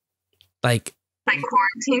 Like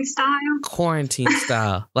quarantine style? Quarantine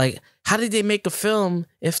style. Like, how did they make a film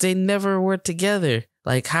if they never were together?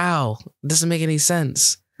 Like, how? It doesn't make any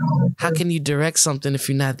sense. How can you direct something if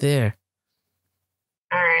you're not there?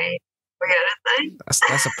 All right. We got a thing?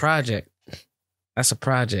 That's a project. That's a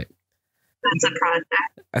project. That's a project.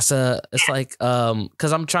 It's like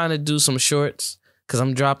because I'm trying to do some shorts because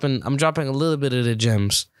I'm dropping a little bit of the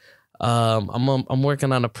gems. I'm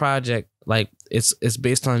working on a project like it's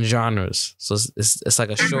based on genres. So it's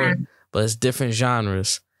like a short, but it's different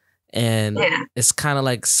genres. And it's kind of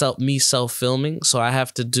like self-filming. So I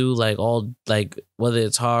have to do like all, like, whether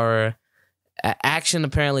it's horror, action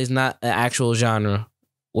apparently is not an actual genre,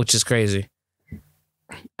 which is crazy.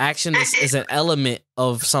 Action is an element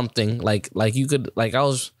of something. Like you could, like,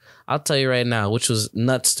 I'll tell you right now, which was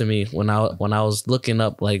nuts to me when I was looking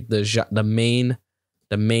up like the main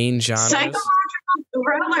genres. Psychological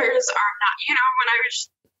thrillers are not, when I was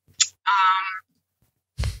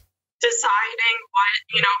deciding what,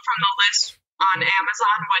 from the list on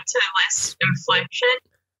Amazon, what to list in fiction,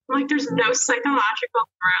 like, there's no psychological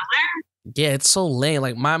thriller. Yeah, it's so lame.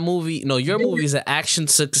 Like my movie, your movie is an action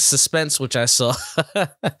suspense, which I saw.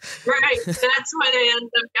 Right, that's what I end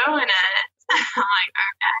up going at. I'm like,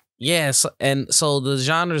 okay. Yes, and so the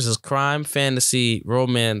genres is crime, fantasy,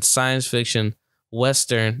 romance, science fiction,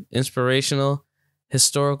 western, inspirational,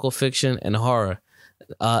 historical fiction, and horror.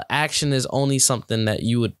 Action is only something that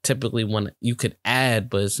you would typically you could add,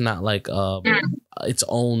 but it's not like its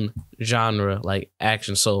own genre like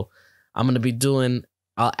action. So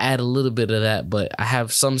I'll add a little bit of that, but I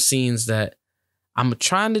have some scenes that I'm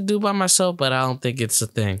trying to do by myself, but I don't think it's a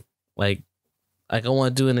thing. Like I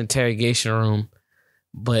want to do an interrogation room,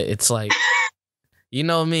 but it's like, you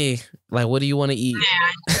know me, like, what do you want to eat?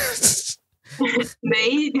 Yeah. What do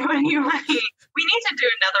you want to eat? We need to do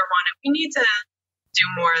another one. We need to do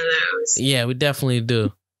more of those. Yeah, we definitely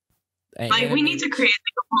do. We need to create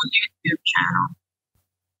like a whole YouTube channel.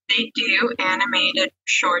 They do animated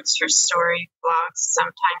shorts for story vlogs,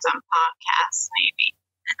 sometimes on podcasts, maybe.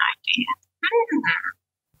 An idea.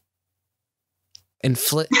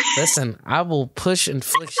 Listen, I will push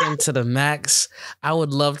Infliction to the max. I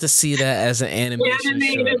would love to see that as an animation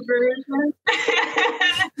animated version.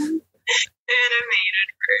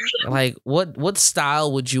 Like, what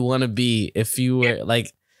style would you want to be if you were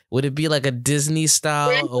like? Would it be like a Disney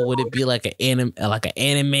style, or would it be like an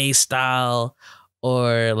anime style,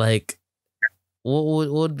 or like what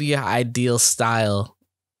would be your ideal style?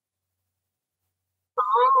 Oh,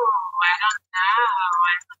 I don't know.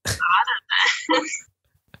 I haven't thought of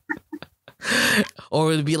that. Or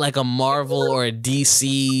would it be like a Marvel or a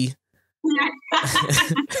DC?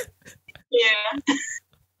 Yeah.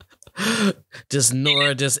 Just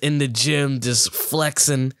Nora just in the gym just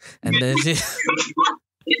flexing, and then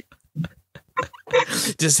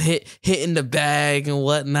just hitting the bag and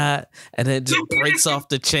whatnot, and then it just breaks off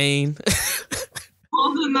the chain.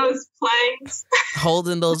 Holding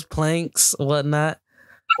those planks, whatnot.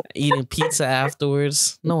 Eating pizza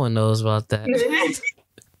afterwards. No one knows about that. Pizza.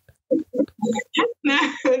 Yeah,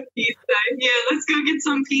 let's go get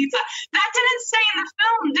some pizza. That didn't say in the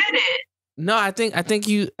film, did it? No, I think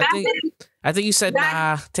you said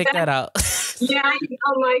nah. Take that out. Yeah, I'm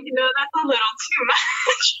like, that's a little too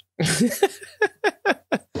much.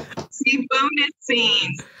 See, bonus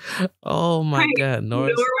scenes. Oh my God,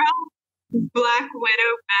 Nora, Black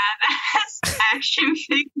Widow, badass action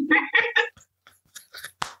figure.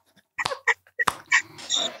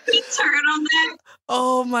 The turtleneck.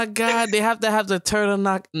 Oh my God, they have to have the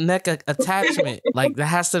turtleneck attachment. Like that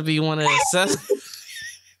has to be one of the accessories.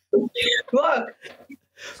 Look,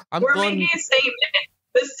 we're making a statement.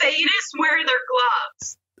 The sadists wear their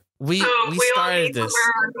gloves. We started this.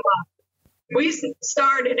 We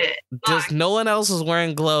started it. Just no one else was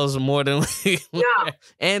wearing gloves more than we were.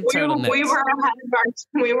 And turtlenecks.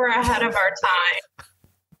 We were ahead of our time.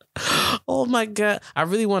 Oh my God, I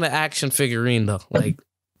really want an action figurine though. Like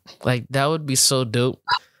that would be so dope.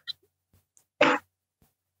 I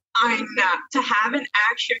know, to have an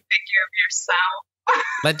action figure of yourself.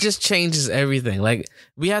 That just changes everything. Like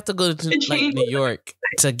we have to go to like New York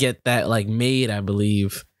to get that like made, I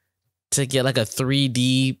believe, to get like a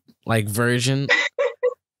 3D like version.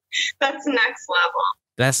 That's next level.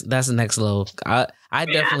 That's the next level. I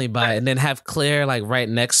definitely buy it, and then have Claire like right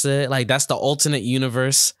next to it. Like that's the alternate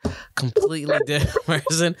universe, completely different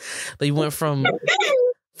person. They went from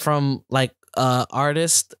like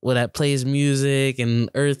artist that plays music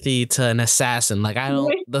and earthy to an assassin. Like I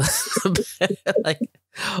don't like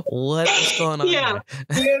what's going on. Yeah,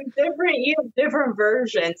 you have different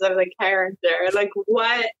versions of the character. Like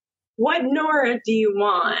what Nora do you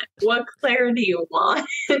want? What Claire do you want?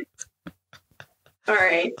 All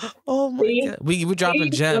right. Oh my God, we're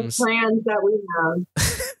dropping gems. The plans that we have.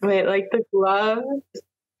 Wait, like the glove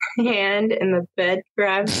hand in the bed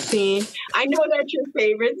grab scene. I know that's your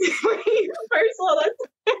favorite. First of all,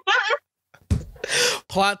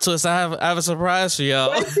 plot twist. I have a surprise for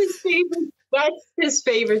y'all. That's his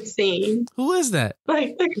favorite scene. Who is that?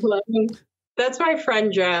 Like the glove. That's my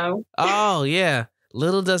friend Joe. Oh yeah,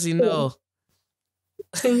 Little does he know.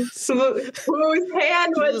 Whose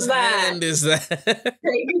hand was Whose that? hand is that?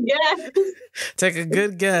 Take a guess. Take a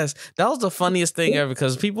good guess. That was the funniest thing ever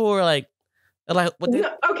because people were like, what they, No,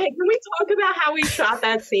 okay, can we talk about how we shot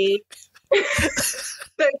that scene?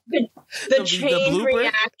 the chain blooper?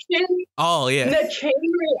 reaction. Oh yeah. The chain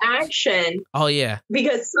reaction. Oh yeah.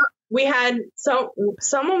 Because we had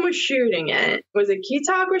someone was shooting it. Was it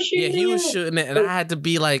Kitak was shooting it? Yeah, he was shooting it, and I had to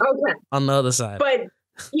be like on the other side. But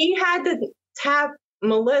he had to tap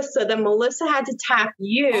Melissa. Then Melissa had to tap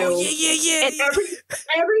you. Oh yeah. And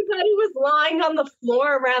everybody was lying on the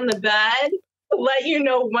floor around the bed to let you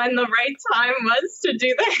know when the right time was to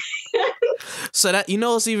do that. So that, you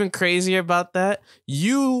know what's even crazier about that?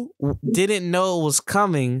 You didn't know it was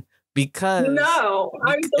coming because it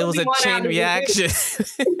was a chain reaction.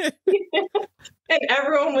 And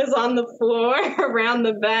everyone was on the floor around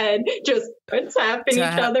the bed, just tapping each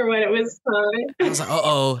other when it was time. I was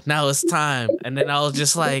like, now it's time. And then I was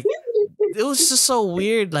just like, it was just so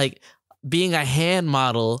weird, like being a hand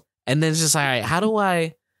model, and then it's just like, all right, how do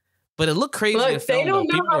I? But it looked crazy. Look, they don't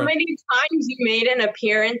know how many times you made an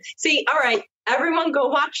appearance. See, all right, everyone go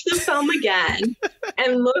watch the film again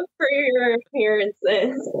and look for your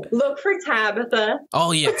appearances. Look for Tabitha.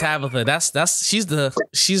 Oh yeah, Tabitha. She's the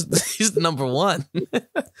number one.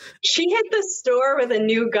 She hit the store with a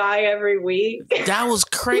new guy every week. That was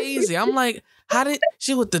crazy. I'm like, how did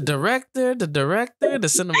she with the director, the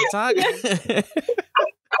cinematographer?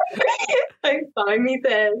 Like, buy me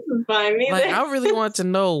this. I really want to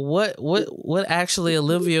know what actually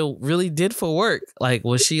Olivia really did for work. Like,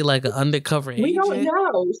 was she like an undercover agent? We don't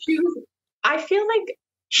know. I feel like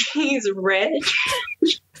she's rich.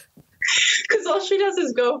 Because all she does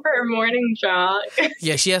is go for her morning jog.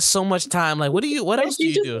 Yeah, she has so much time. Like, what else do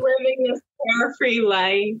you do? She's just living this carefree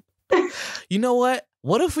life. You know what?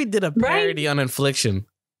 What if we did a parody on Infliction?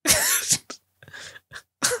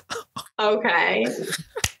 Okay.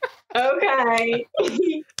 That's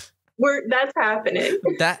happening.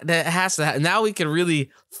 That has to happen. Now we can really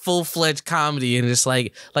full-fledged comedy and just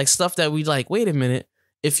like stuff that we like, wait a minute,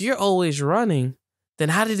 if you're always running, then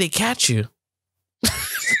how did they catch you?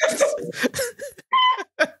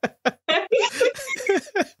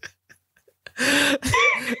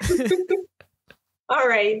 All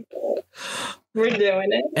right. We're doing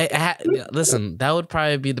it. Hey, listen, that would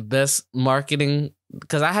probably be the best marketing,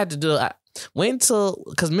 because I had to do it. Wait until,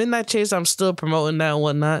 because Midnight Chase, I'm still promoting that and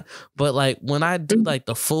whatnot. But like when I do like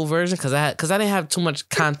the full version, because I didn't have too much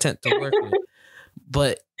content to work with.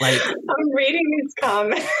 But like, I'm reading these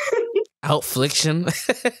comments. Outfliction.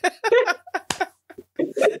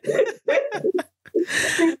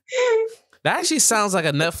 That actually sounds like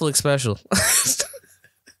a Netflix special.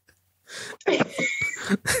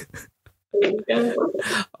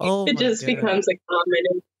 It just becomes a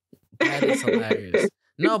comedy. That is hilarious.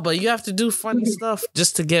 No, but you have to do funny stuff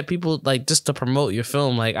just to get people, like, just to promote your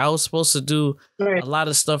film. Like, I was supposed to do a lot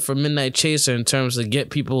of stuff for Midnight Chaser in terms of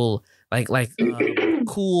get people like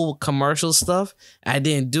cool commercial stuff. I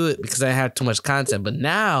didn't do it because I had too much content. But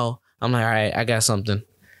now I'm like, all right, I got something.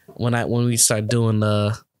 When we start doing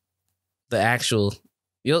the actual,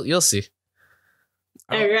 you'll see.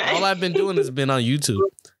 All I've been doing has been on YouTube.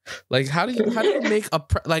 Like, how do you make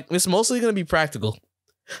like, it's mostly gonna be practical.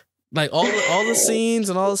 Like all the scenes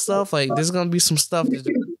and all the stuff, like there's gonna be some stuff.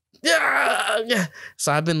 Yeah.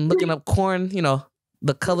 So I've been looking up corn,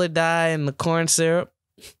 the color dye and the corn syrup.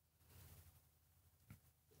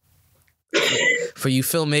 For you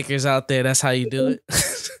filmmakers out there, that's how you do it.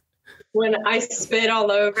 When I spit all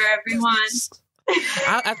over everyone.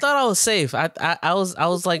 I thought I was safe. I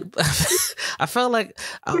was like, I felt like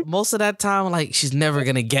most of that time, like, she's never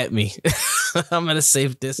gonna get me. I'm at a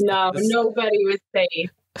safe distance. No, nobody was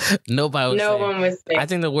safe. No one was safe. I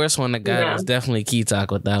think the worst one that got was definitely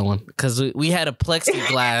Kitak with that one, because we had a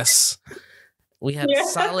plexiglass. We had a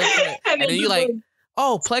solid, and then you like,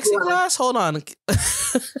 oh, plexiglass. Hold on.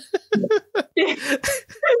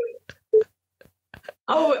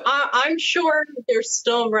 Oh, I'm sure there's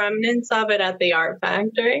still remnants of it at the art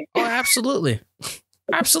factory. Oh, absolutely.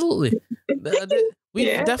 We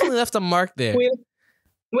definitely left a mark there.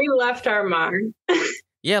 We left our mark.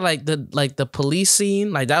 Yeah, like the police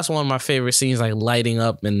scene, like that's one of my favorite scenes, like lighting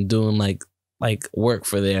up and doing like work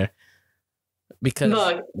for there. Because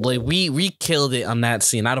like we killed it on that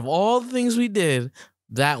scene. Out of all the things we did,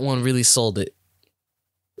 that one really sold it.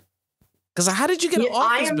 Because how did you get an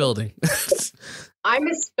office building? I'm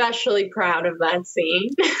especially proud of that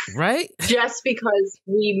scene. Right? Just because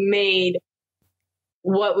we made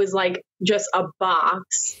what was like just a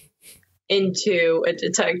box into a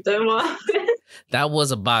detective office. That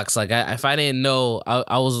was a box. Like, if I didn't know,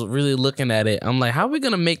 I was really looking at it. I'm like, how are we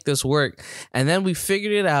going to make this work? And then we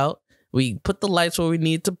figured it out. We put the lights where we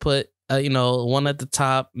need to put, one at the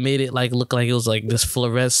top, made it like look like it was like this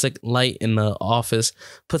fluorescent light in the office,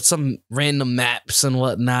 put some random maps and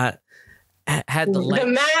whatnot. Had the light. The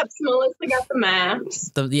maps. Melissa got the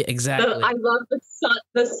maps. Yeah, exactly. I love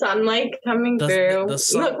the sunlight coming through.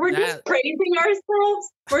 Look, we're just praising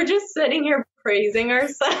ourselves. We're just sitting here praising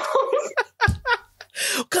ourselves.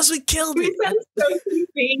 Because we killed we it. sound so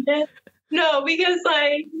convenient. No, because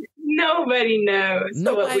nobody knows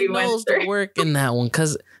what we went through. The work in that one,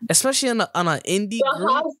 because especially on an indie group,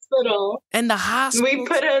 hospital and the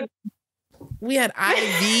hospital, we had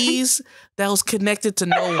IVs that was connected to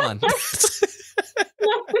no one.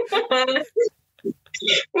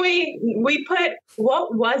 we put,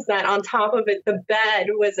 what was that on top of it? The bed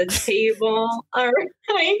was a table. All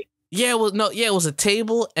right. Yeah, it was a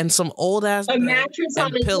table and some old ass a mattress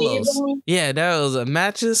on a pillows. Table. Yeah, that was a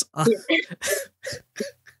mattress.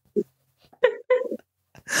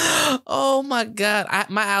 Oh my God.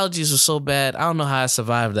 My allergies were so bad. I don't know how I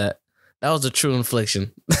survived that. That was a true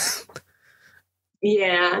infliction.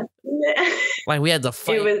 Yeah. Like we had to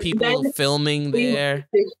fight people filming there,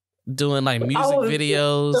 doing like music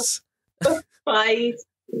videos. The fights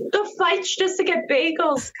just to get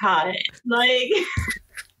bagels cut. Like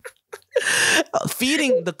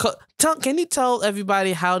feeding can you tell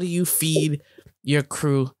everybody how do you feed your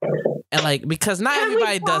crew? And like, because not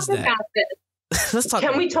everybody does that. Let's talk.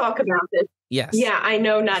 Can we talk about this? Yes. Yeah, I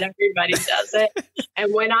know not everybody does it.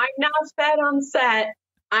 And when I'm not fed on set,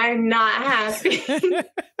 I'm not happy.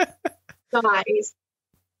 Guys,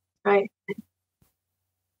 right?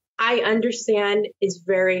 I understand it's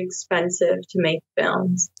very expensive to make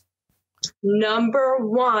films. Number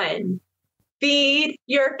one, feed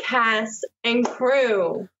your cast and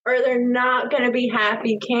crew, or they're not going to be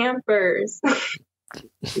happy campers.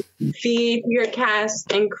 Feed your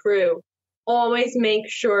cast and crew. Always make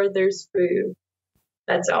sure there's food.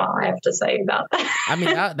 That's all I have to say about that. I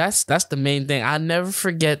mean, that's the main thing. I'll never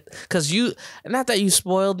forget, because not that you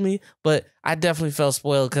spoiled me, but I definitely felt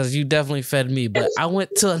spoiled because you definitely fed me. But I went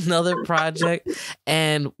to another project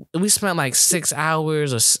and we spent like 6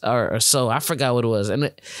 hours or so. I forgot what it was. And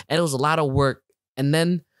it was a lot of work. And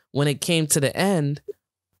then when it came to the end,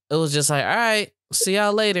 it was just like, all right, see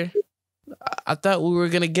y'all later. I thought we were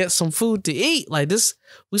going to get some food to eat. Like this,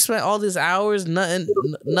 we spent all these hours, nothing,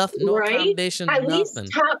 no accommodation, nothing.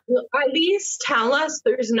 At least tell us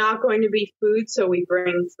there's not going to be food, so we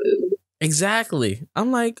bring food. Exactly.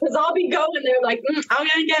 I'm like, because I'll be going there like, I'm going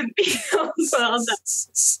to get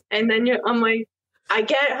meals. And then I'm like, I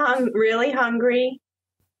get really hungry.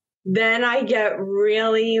 Then I get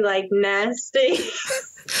really like nasty.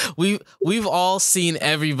 We've all seen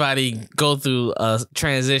everybody go through a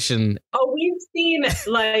transition. Oh, we've seen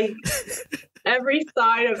like every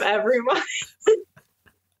side of everyone.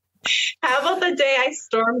 How about the day I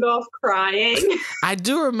stormed off crying? I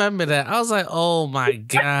do remember that. I was like, oh my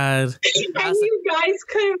God. And you guys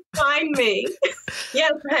couldn't find me.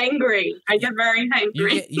 Yes, hangry. I get very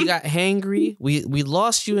hangry. You got hangry. We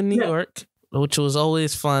lost you in New York, which was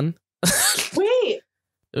always fun. Wait.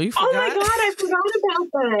 You forgot? Oh my God, I forgot about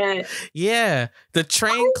that. Yeah, the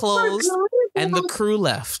train closed and the crew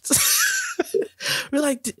left. We're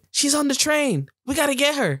like, she's on the train. We got to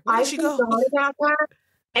get her. Where did she go? Forgot about that.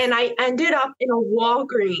 And I ended up in a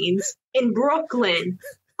Walgreens in Brooklyn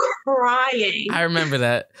crying. I remember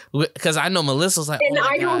that because I know Melissa was like, and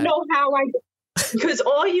I don't know how because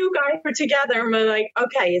all you guys were together and we're like,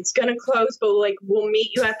 okay, it's going to close, but like, we'll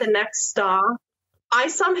meet you at the next stop. I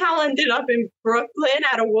somehow ended up in Brooklyn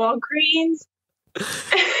at a Walgreens.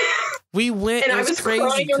 We went, and it was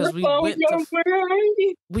crazy because we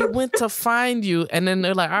went to find you, and then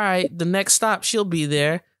they're like, all right, the next stop, she'll be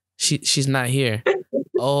there. She's not here.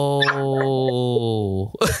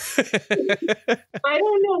 Oh. I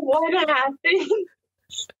don't know what happened,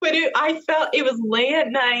 but I felt it was late at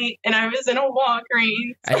night, and I was in a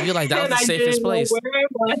Walgreens. I feel like that was the safest place. Where I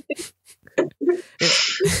was.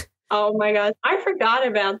 Oh my God, I forgot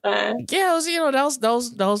about that. Yeah, it was,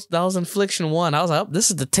 that was infliction one. I was like, oh, this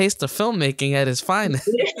is the taste of filmmaking at its finest.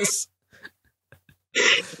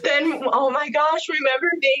 Then, oh my gosh, remember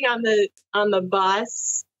being on the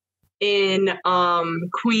bus in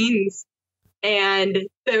Queens and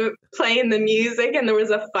playing the music and there was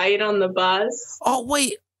a fight on the bus. Oh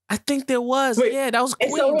wait, I think there was. Wait, yeah, that was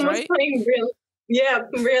Queens, someone right? Was playing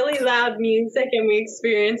really loud music, and we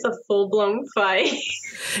experienced a full-blown fight.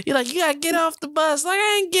 You're like, you gotta get off the bus. Like,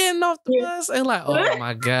 I ain't getting off the bus. And like, oh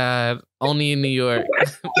my God, only in New York.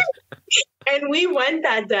 And we went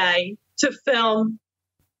that day to film.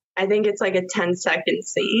 I think it's like a 10-second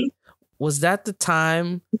scene. Was that the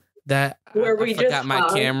time that Where I we forgot just my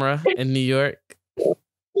hug? camera in New York?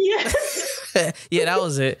 Yes. Yeah, that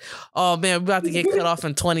was it. Oh man, we're about to get cut off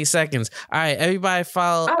in 20 seconds. All right, everybody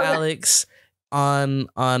follow Alex on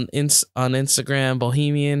Instagram,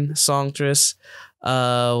 Bohemian Songstress.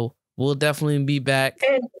 We'll definitely be back.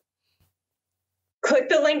 And click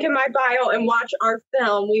the link in my bio and watch our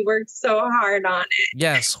film. We worked so hard on it.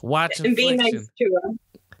 Yes, watch and be nice to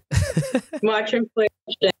us. Watch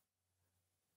Infliction.